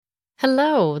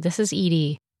Hello, this is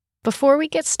Edie. Before we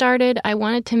get started, I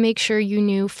wanted to make sure you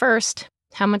knew first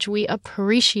how much we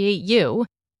appreciate you,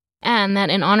 and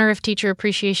that in honor of Teacher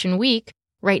Appreciation Week,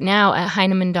 right now at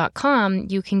Heinemann.com,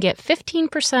 you can get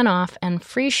 15% off and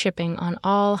free shipping on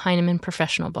all Heinemann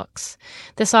professional books.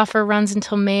 This offer runs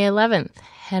until May 11th.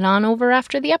 Head on over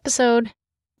after the episode.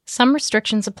 Some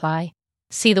restrictions apply.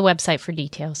 See the website for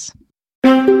details.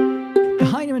 The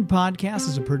Heinemann Podcast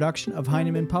is a production of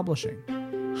Heinemann Publishing.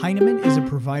 Heinemann is a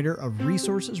provider of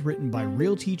resources written by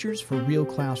real teachers for real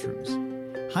classrooms.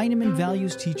 Heinemann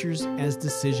values teachers as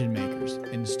decision makers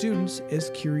and students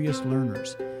as curious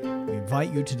learners. We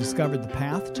invite you to discover the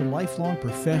path to lifelong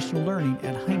professional learning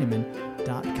at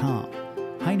Heinemann.com.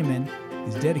 Heinemann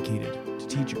is dedicated to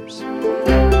teachers.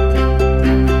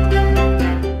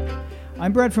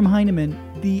 I'm Brad from Heinemann.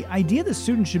 The idea that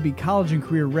students should be college and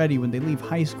career ready when they leave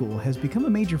high school has become a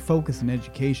major focus in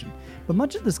education, but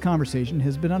much of this conversation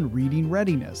has been on reading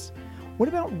readiness. What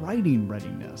about writing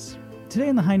readiness? Today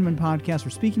on the Heinemann Podcast,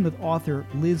 we're speaking with author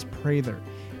Liz Prather.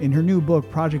 In her new book,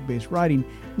 Project-Based Writing,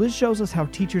 Liz shows us how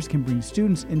teachers can bring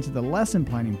students into the lesson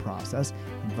planning process,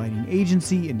 inviting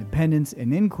agency, independence,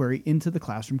 and inquiry into the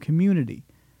classroom community.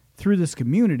 Through this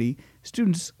community,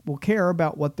 students will care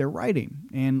about what they're writing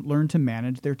and learn to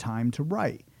manage their time to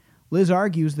write. Liz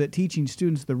argues that teaching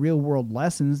students the real-world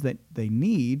lessons that they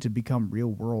need to become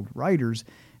real-world writers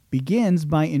begins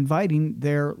by inviting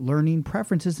their learning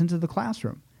preferences into the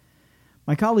classroom.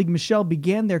 My colleague Michelle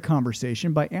began their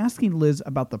conversation by asking Liz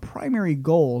about the primary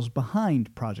goals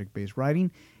behind project-based writing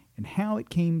and how it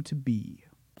came to be.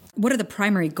 What are the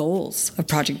primary goals of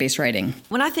project-based writing?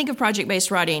 When I think of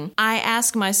project-based writing, I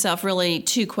ask myself really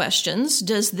two questions.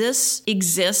 Does this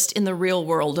exist in the real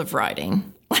world of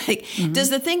writing? Does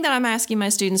the thing that I'm asking my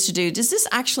students to do, does this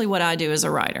actually what I do as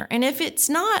a writer? And if it's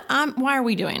not, why are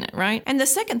we doing it, right? And the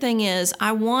second thing is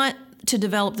I want to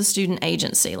develop the student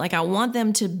agency. I want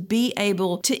them to be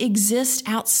able to exist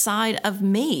outside of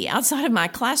me, outside of my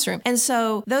classroom. And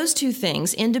so those two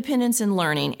things, independence in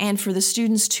learning and for the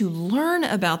students to learn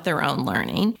about their own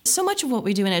learning, so much of what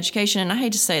we do in education, and I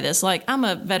hate to say this, I'm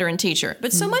a veteran teacher,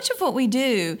 but so much of what we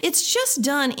do, it's just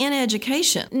done in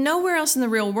education. Nowhere else in the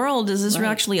real world does this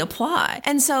actually apply.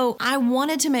 And so I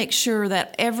wanted to make sure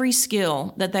that every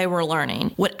skill that they were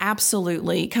learning would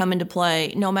absolutely come into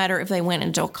play, no matter if they went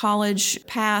into a college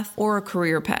path or a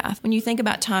career path. When you think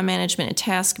about time management and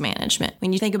task management,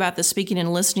 when you think about the speaking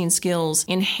and listening skills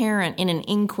inherent in an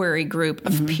inquiry group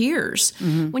of peers,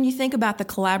 when you think about the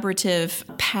collaborative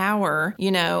power,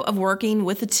 of working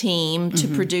with a team to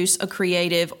produce a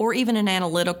creative or even an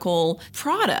analytical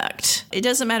product. It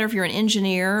doesn't matter if you're an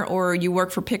engineer or you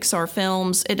work for Pixar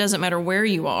Films. It doesn't matter where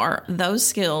you are. Those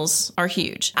skills are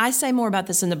huge. I say more about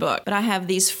this in the book, but I have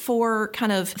these four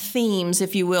kind of themes,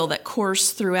 if you will, that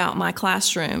course throughout my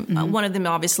classroom. One of them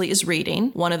obviously is reading.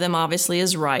 One of them obviously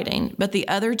is writing. But the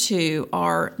other two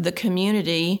are the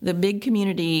community, the big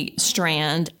community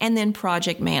strand, and then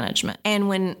project management. And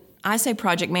when I say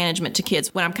project management to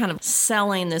kids, when I'm kind of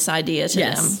selling this idea to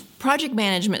them, project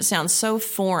management sounds so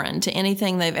foreign to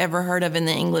anything they've ever heard of in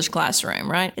the English classroom,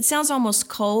 right? It sounds almost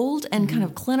cold and kind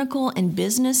of clinical and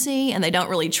businessy, and they don't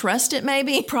really trust it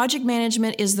maybe. Project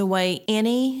management is the way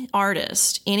any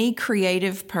artist, any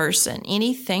creative person,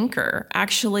 any thinker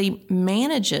actually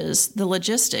manages the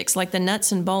logistics, like the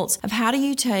nuts and bolts of how do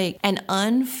you take an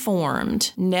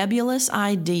unformed, nebulous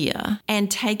idea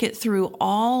and take it through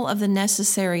all of the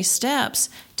necessary steps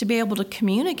to be able to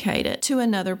communicate it to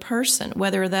another person,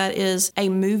 whether that is a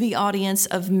movie audience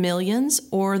of millions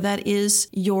or that is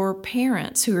your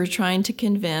parents who are trying to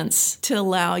convince to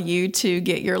allow you to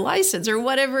get your license or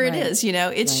whatever it is.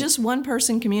 It's just one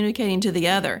person communicating to the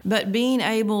other. But being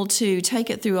able to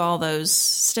take it through all those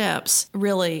steps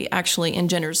really actually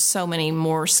engenders so many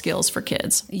more skills for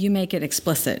kids. You make it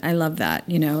explicit. I love that.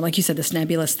 Like you said, this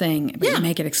nebulous thing, but you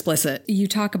make it explicit. You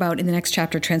talk about in the next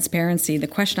chapter, transparency. The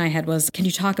question I had was, can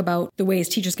you talk about the ways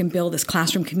teachers can build this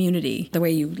classroom community, the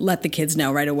way you let the kids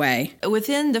know right away?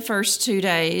 Within the first 2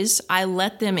 days, I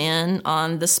let them in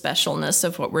on the specialness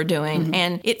of what we're doing.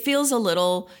 And it feels a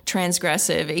little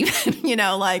transgressive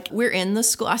even, we're in the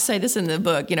school. I say this in the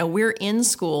book, we're in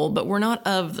school, but we're not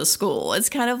of the school. It's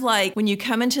kind of like when you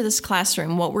come into this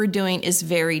classroom, what we're doing is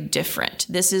very different.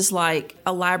 This is like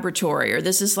a laboratory, or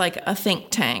this is like a think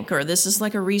tank, or this is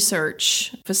like a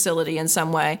research facility in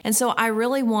some way. And so I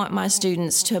really want my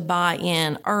students to buy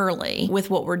in early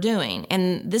with what we're doing.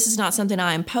 And this is not something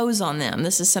I impose on them.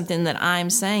 This is something that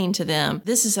I'm saying to them.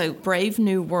 This is a brave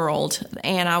new world,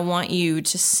 and I want you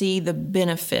to see the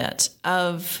benefit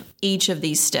of each of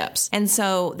these steps. And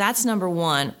so that's number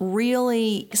one,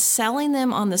 really selling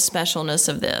them on the specialness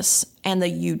of this and the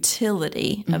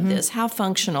utility of this, how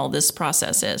functional this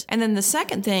process is. And then the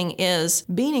second thing is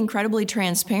being incredibly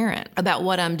transparent about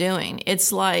what I'm doing.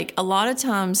 It's like a lot of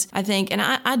times I think, and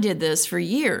I did this for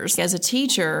years as a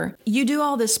teacher, you do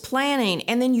all this planning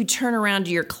and then you turn around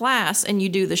to your class and you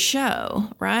do the show,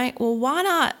 right? Well, why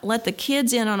not let the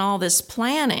kids in on all this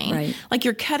planning? Right. Like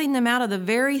you're cutting them out of the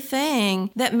very thing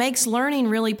that makes learning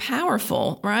really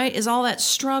powerful, right? Is all that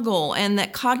struggle and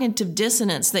that cognitive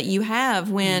dissonance that you have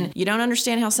when you don't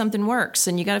understand how something works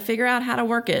and you got to figure out how to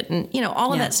work it and,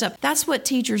 all of that stuff. That's what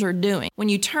teachers are doing. When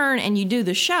you turn and you do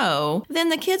the show, then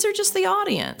the kids are just the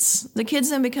audience. The kids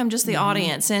then become just the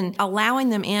audience, and allowing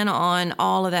them in on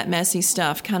all of that messy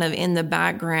stuff kind of in the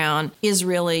background is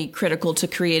really critical to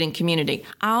creating community.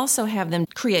 I also have them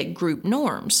create group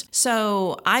norms.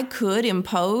 So I could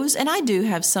impose, and I do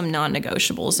have some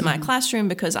non-negotiables in my classroom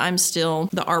because I'm still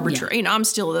the arbiter. I'm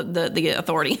still the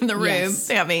authority in the room. Yes.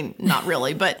 I mean, not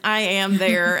really, but I am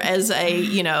there as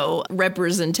a,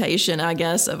 representation, I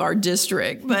guess, of our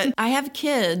district. But I have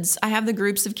the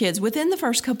groups of kids within the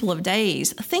first couple of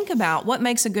days. Think about what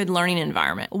makes a good learning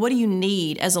environment. What do you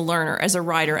need as a learner, as a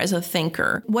writer, as a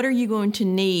thinker? What are you going to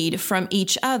need from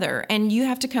each other? And you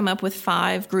have to come up with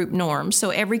 5 group norms. So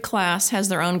every class has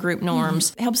their own group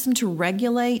norms. It helps them to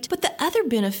regulate. But the other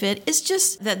benefit is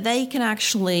just that they can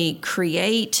actually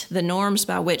create the norms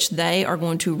by which they are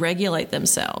going to regulate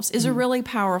themselves. Is a really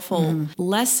powerful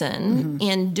lesson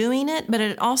in doing it, but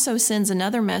it also sends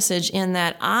another message in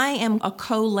that I am a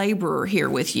co-laborer here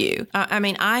with you.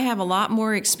 I have a lot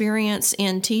more experience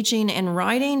in teaching and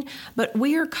writing, but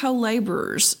we are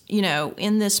co-laborers,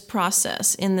 in this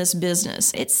process, in this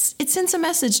business. It sends a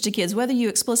message to kids, whether you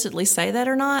explicitly say that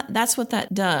or not. That's what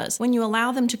that does. When you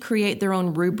allow them to create their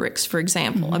own rubrics, for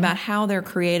example, about how their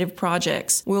creative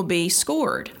projects will be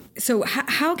scored. So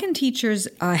how can teachers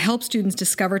help students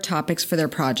discover topics for their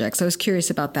projects? I was curious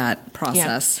about that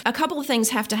process. Yeah. A couple of things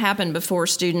have to happen before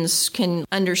students can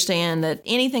understand that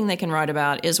anything they can write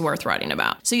about is worth writing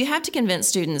about. So you have to convince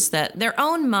students that their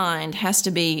own mind has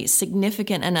to be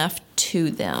significant enough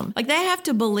to them. Like they have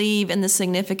to believe in the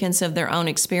significance of their own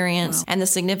experience and the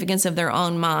significance of their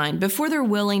own mind before they're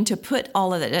willing to put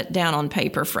all of that down on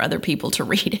paper for other people to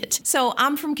read it. So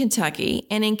I'm from Kentucky,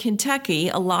 and in Kentucky,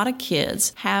 a lot of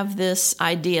kids have this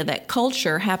idea that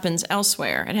culture happens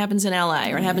elsewhere. It happens in LA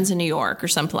or it happens in New York or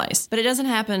someplace, but it doesn't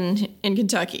happen in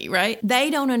Kentucky, right? They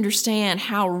don't understand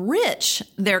how rich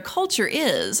their culture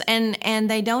is, and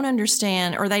they don't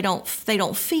understand, or they don't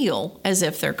feel as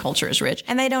if their culture is rich,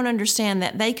 and they don't understand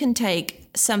that they can take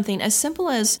something as simple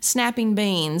as snapping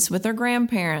beans with their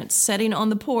grandparents, sitting on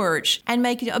the porch, and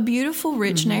make a beautiful,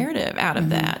 rich narrative out of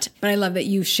that. But I love that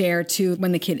you share, too,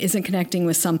 when the kid isn't connecting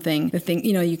with something, the thing,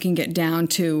 you can get down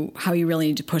to how you really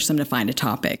need to push them to find a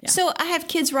topic. Yeah. So I have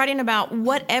kids writing about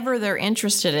whatever they're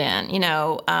interested in,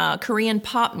 Korean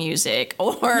pop music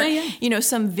or,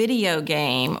 some video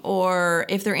game, or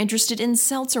if they're interested in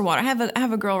seltzer water. I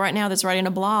have a girl right now that's writing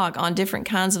a blog on different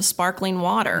kinds of sparkling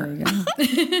water. There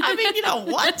you go.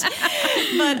 What?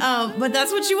 But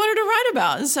that's what she wanted to write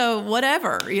about. And so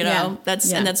whatever, and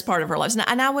that's part of her life.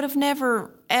 And I would have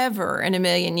never, ever in a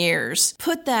million years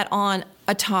put that on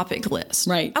a topic list.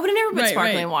 Right. I would have never put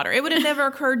sparkling water. It would have never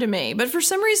occurred to me. But for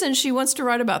some reason, she wants to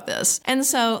write about this. And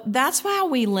so that's why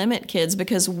we limit kids,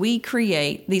 because we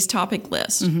create these topic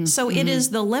lists. So it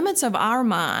is the limits of our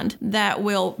mind that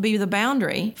will be the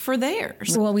boundary for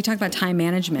theirs. Well, we talked about time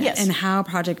management and how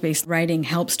project-based writing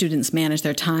helps students manage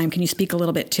their time. Can you speak a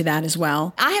little bit to that as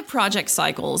well? I have project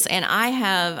cycles, and I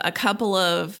have a couple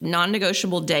of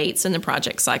non-negotiable dates in the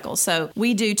project cycle. So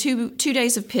we do two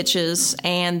days of pitches,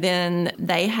 and then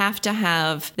they have to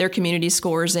have their community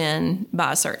scores in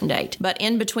by a certain date. But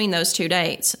in between those 2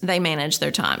 dates, they manage their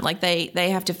time. Like they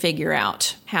have to figure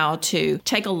out how to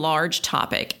take a large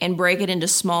topic and break it into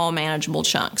small, manageable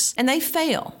chunks. And they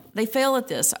fail. They fail at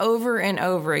this over and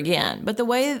over again. But the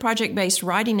way project-based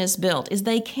writing is built is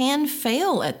they can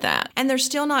fail at that. And they're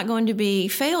still not going to be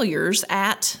failures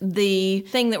at the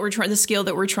thing that the skill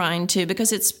that we're trying to,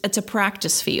 because it's a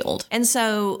practice field. And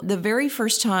so the very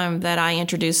first time that I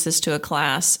introduced this to a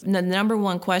class, the number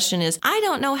one question is, I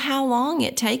don't know how long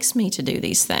it takes me to do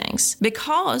these things,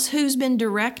 because who's been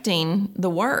directing the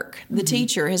work? The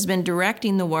teacher has been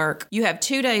directing the work. You have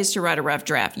 2 days to write a rough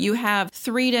draft. You have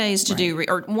 3 days to do,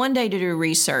 or one day to do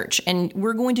research, and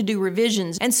we're going to do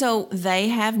revisions. And so they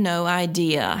have no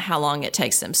idea how long it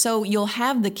takes them. So you'll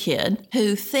have the kid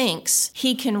who thinks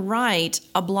he can write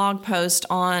a blog post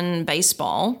on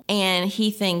baseball, and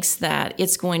he thinks that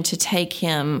it's going to take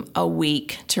him a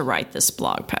week to write this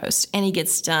blog post. And he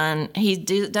gets done,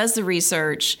 does the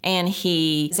research, and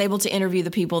he is able to interview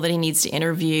the people that he needs to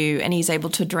interview, and he's able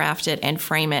to draft it and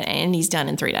frame it, and he's done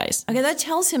in 3 days. Okay, that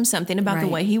tells him something about the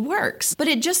way he works. But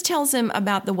it just tells him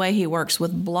about the way he works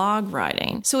with blog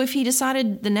writing. So if he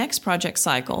decided the next project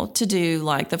cycle to do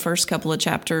like the first couple of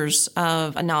chapters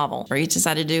of a novel, or he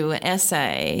decided to do an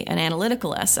essay, an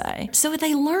analytical essay. So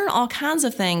they learn all kinds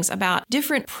of things about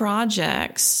different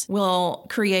projects will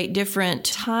create different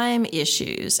time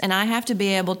issues. And I have to be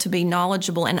able to be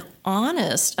knowledgeable and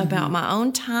honest about my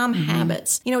own time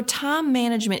habits. You know, time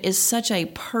management is such a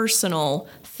personal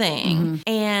thing.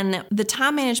 And the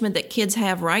time management that kids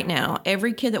have right now,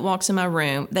 every kid that walks in my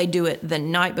room, they do it the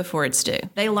night before it's due.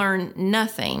 They learn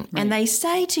nothing. And they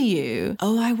say to you,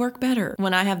 oh, I work better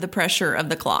when I have the pressure of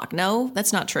the clock. No,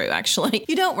 that's not true, actually.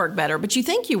 You don't work better, but you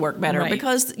think you work better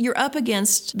because you're up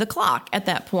against the clock at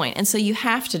that point. And so you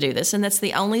have to do this. And that's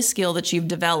the only skill that you've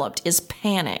developed is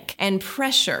panic and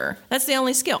pressure. That's the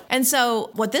only skill. And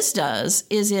so what this does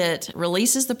is it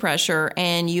releases the pressure,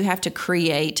 and you have to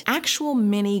create actual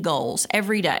mini goals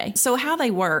every day. So how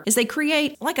they work is they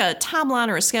create like a timeline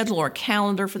or a schedule or a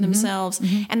calendar for themselves,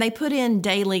 and they put in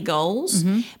daily goals,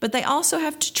 but they also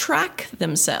have to track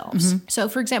themselves. So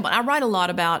for example, I write a lot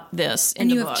about this in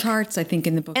the book. And you have charts, I think,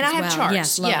 in the book as well. And I have charts.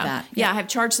 Yes, love that. Yeah, I have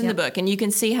charts in the book, and you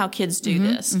can see how kids do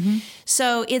this.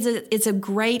 So it's a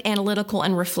great analytical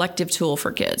and reflective tool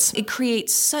for kids. It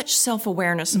creates such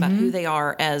self-awareness about who they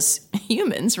are as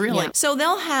humans, really. Yeah. So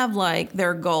they'll have like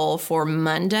their goal for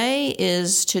Monday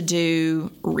is to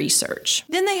do research.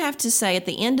 Then they have to say at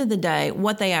the end of the day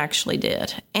what they actually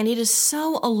did. And it is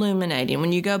so illuminating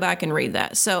when you go back and read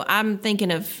that. So I'm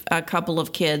thinking of a couple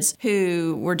of kids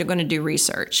who were going to do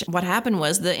research. What happened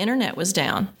was the internet was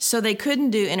down. So they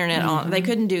couldn't do they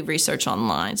couldn't do research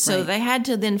online. So they had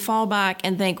to then fall back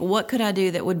and think, what could I do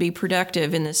that would be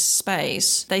productive in this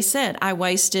space? They said, I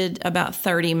wasted about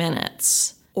 30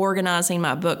 minutes organizing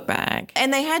my book bag.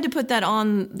 And they had to put that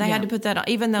on. They had to put that on.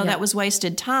 Even though that was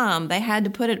wasted time, they had to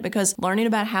put it because learning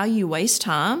about how you waste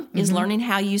time is learning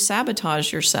how you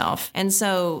sabotage yourself. And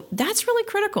so that's really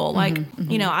critical. Like,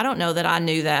 you know, I don't know that I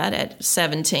knew that at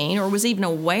 17 or was even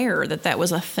aware that that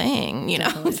was a thing, you know,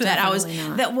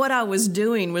 that what I was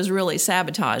doing was really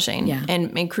sabotaging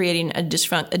and creating a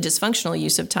dysfunctional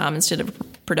use of time instead of a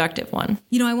productive one.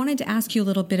 You know, I wanted to ask you a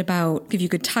little bit about if you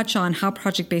could touch on how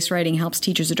project-based writing helps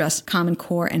teachers address Common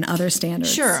Core and other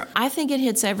standards. Sure. I think it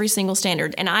hits every single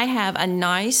standard. And I have a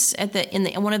nice,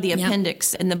 in one of the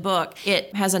appendix in the book,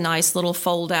 it has a nice little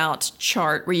fold-out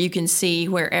chart where you can see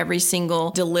where every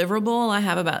single deliverable, I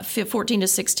have about 14 to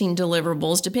 16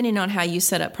 deliverables, depending on how you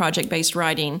set up project-based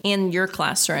writing in your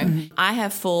classroom. I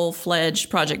have full-fledged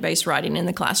project-based writing in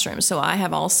the classroom. So I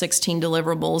have all 16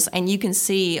 deliverables. And you can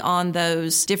see on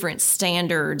those different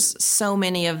standards, so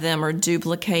many of them are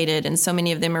duplicated and so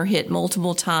many of them are hit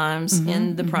multiple times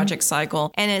in the project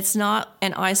cycle. And it's not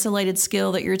an isolated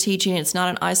skill that you're teaching. It's not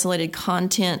an isolated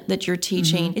content that you're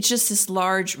teaching. It's just this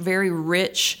large, very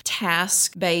rich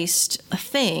task-based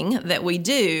thing that we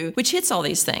do, which hits all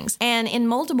these things and in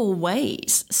multiple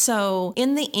ways. So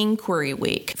in the inquiry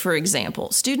week, for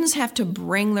example, students have to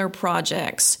bring their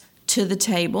projects to the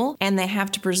table, and they have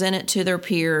to present it to their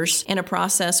peers in a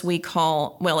process we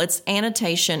call, it's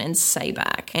annotation and say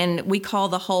back. And we call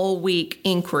the whole week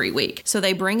inquiry week. So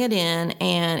they bring it in,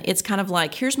 and it's kind of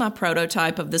like, here's my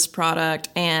prototype of this product,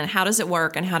 and how does it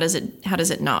work, and how does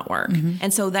it not work?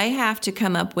 And so they have to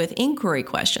come up with inquiry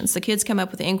questions. The kids come up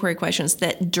with inquiry questions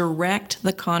that direct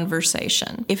the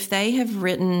conversation. If they have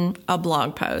written a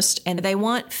blog post and they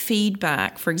want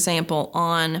feedback, for example,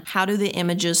 on how do the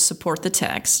images support the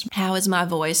text, how is my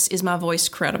voice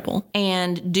credible?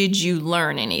 And did you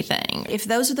learn anything? If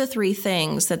those are the three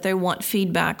things that they want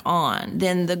feedback on,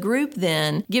 then the group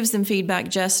then gives them feedback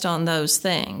just on those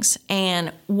things.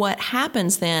 And what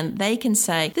happens then, they can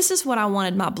say, this is what I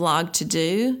wanted my blog to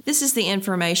do. This is the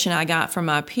information I got from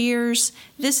my peers.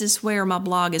 This is where my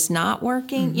blog is not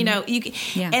working. You know,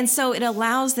 and so it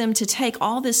allows them to take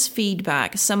all this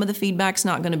feedback. Some of the feedback's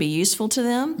not going to be useful to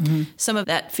them. Some of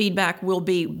that feedback will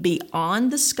be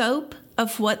beyond the scope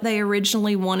of what they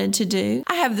originally wanted to do.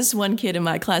 I have this one kid in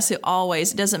my class who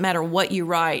always, it doesn't matter what you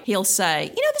write, he'll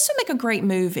say, this would make a great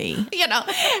movie,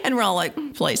 and we're all like,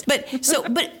 please. But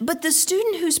the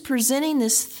student who's presenting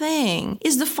this thing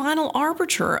is the final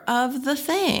arbiter of the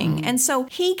thing. And so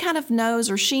he kind of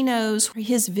knows, or she knows,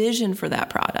 his vision for that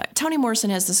product. Toni Morrison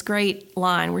has this great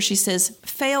line where she says,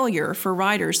 failure for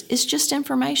writers is just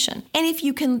information. And if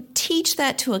you can teach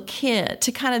that to a kid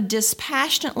to kind of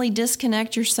dispassionately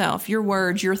disconnect yourself, your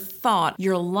words, your thought,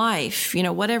 your life,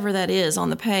 whatever that is on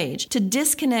the page, to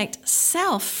disconnect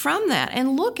self from that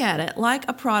and look at it like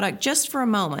a product just for a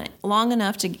moment, long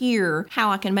enough to hear how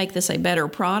I can make this a better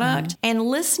product, and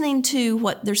listening to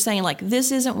what they're saying, like,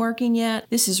 this isn't working yet,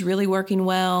 this is really working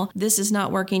well, this is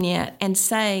not working yet, and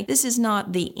say, this is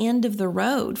not the end of the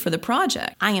road for the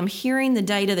project. I am hearing the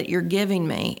data that you're giving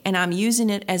me, and I'm using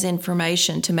it as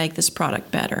information to make this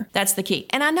product better. That's the key.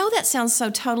 And I know that sounds so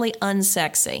totally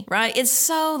unsexy, right? It's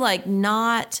so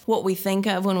not what we think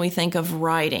of when we think of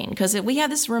writing, because we have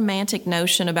this romantic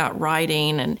notion about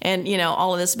writing and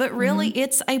all of this, but really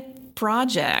it's a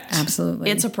project. Absolutely.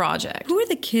 It's a project. Who are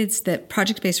the kids that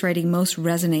project-based writing most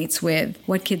resonates with?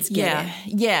 What kids get it?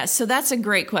 Yeah, so that's a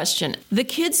great question. The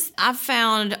kids I've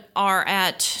found are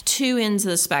at two ends of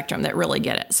the spectrum that really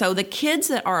get it. So the kids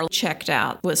that are checked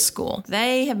out with school,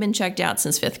 they have been checked out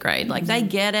since 5th grade. They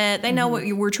get it. They know what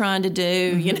we're trying to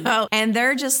do, and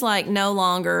they're just no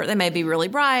longer, they may be really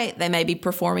bright, they may be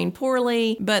performing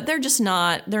poorly, but they're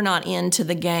not into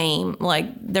the game.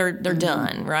 They're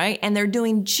done, right? And they're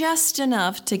doing just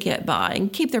enough to get by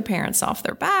and keep their parents off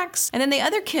their backs. And then the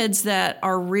other kids that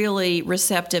are really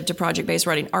receptive to project-based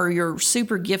writing are your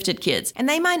super gifted kids. And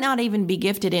they might not even be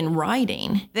gifted in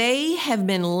writing. They have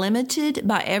been limited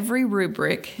by every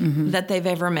rubric that they've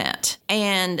ever met.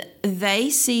 And they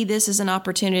see this as an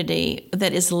opportunity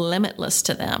that is limitless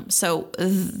to them. So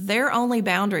their only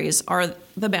boundaries are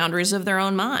the boundaries of their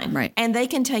own mind. Right. And they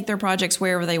can take their projects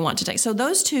wherever they want to take. So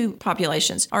those two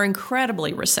populations are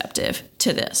incredibly receptive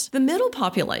to this. The middle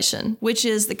population, which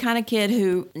is the kind of kid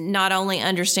who not only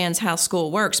understands how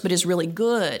school works, but is really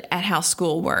good at how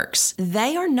school works,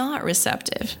 they are not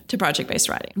receptive to project-based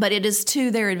writing. But it is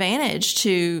to their advantage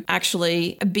to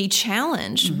actually be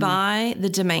challenged by the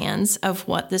demands of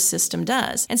what the system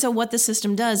does. And so what the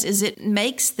system does is it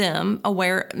makes them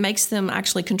aware, makes them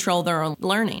actually control their own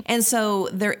learning. And so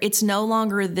it's no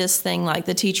longer this thing like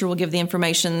the teacher will give the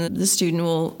information, the student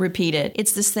will repeat it.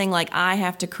 It's this thing like I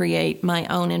have to create my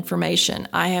own information.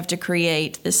 I have to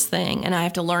create this thing, and I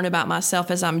have to learn about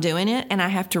myself as I'm doing it, and I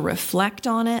have to reflect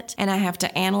on it, and I have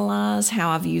to analyze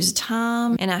how I've used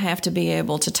time, and I have to be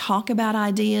able to talk about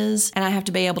ideas, and I have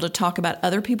to be able to talk about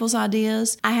other people's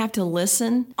ideas. I have to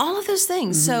listen. All of those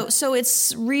things. So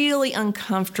it's really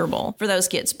uncomfortable for those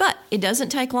kids, but it doesn't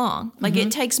take long.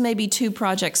 It takes maybe 2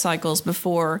 project cycles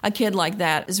before a kid like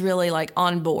that is really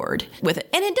on board with it.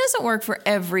 And it doesn't work for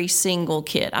every single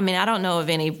kid. I mean, I don't know of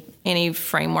any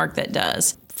framework that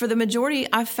does. For the majority,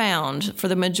 I've found, for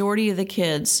the majority of the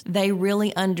kids, they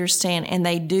really understand and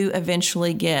they do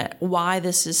eventually get why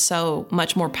this is so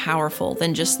much more powerful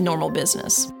than just normal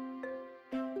business.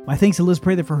 My thanks to Liz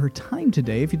Prather for her time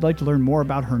today. If you'd like to learn more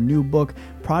about her new book,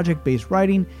 Project-Based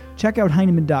Writing, check out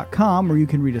Heinemann.com, where you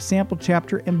can read a sample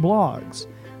chapter and blogs.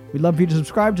 We'd love for you to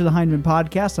subscribe to the Heinemann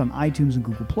Podcast on iTunes and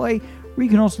Google Play, where you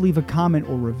can also leave a comment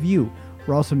or review.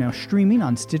 We're also now streaming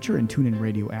on Stitcher and TuneIn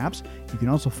Radio apps. You can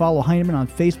also follow Heinemann on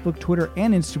Facebook, Twitter,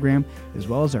 and Instagram, as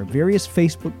well as our various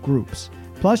Facebook groups.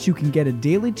 Plus, you can get a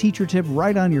daily teacher tip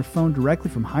right on your phone directly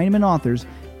from Heinemann authors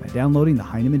by downloading the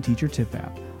Heinemann Teacher Tip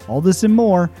app. All this and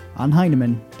more on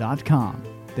Heinemann.com.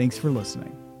 Thanks for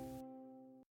listening.